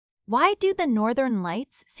Why do the northern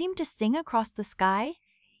lights seem to sing across the sky?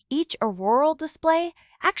 Each auroral display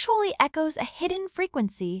actually echoes a hidden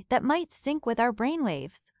frequency that might sync with our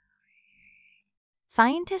brainwaves.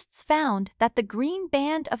 Scientists found that the green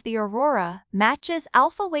band of the aurora matches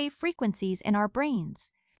alpha wave frequencies in our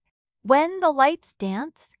brains. When the lights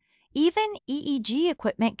dance, even EEG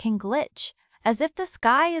equipment can glitch, as if the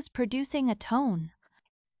sky is producing a tone.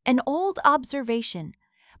 An old observation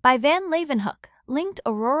by Van Leeuwenhoek linked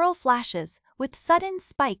auroral flashes with sudden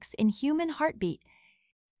spikes in human heartbeat.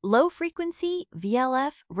 Low-frequency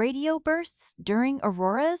VLF radio bursts during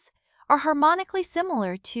auroras are harmonically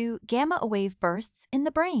similar to gamma-wave bursts in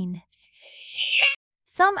the brain.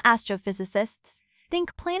 Some astrophysicists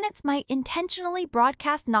think planets might intentionally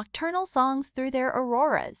broadcast nocturnal songs through their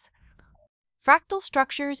auroras. Fractal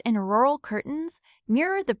structures in auroral curtains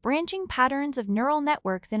mirror the branching patterns of neural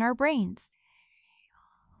networks in our brains.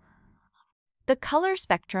 The color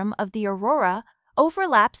spectrum of the aurora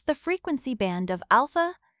overlaps the frequency band of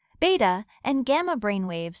alpha, beta, and gamma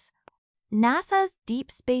brainwaves. NASA's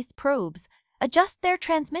deep space probes adjust their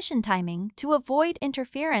transmission timing to avoid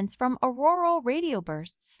interference from auroral radio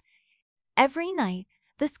bursts. Every night,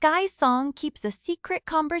 the sky's song keeps a secret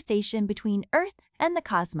conversation between Earth and the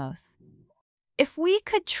cosmos. If we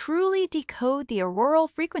could truly decode the auroral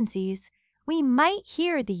frequencies, we might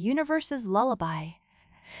hear the universe's lullaby.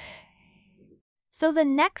 So the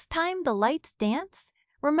next time the lights dance,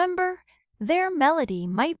 remember, their melody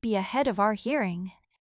might be ahead of our hearing.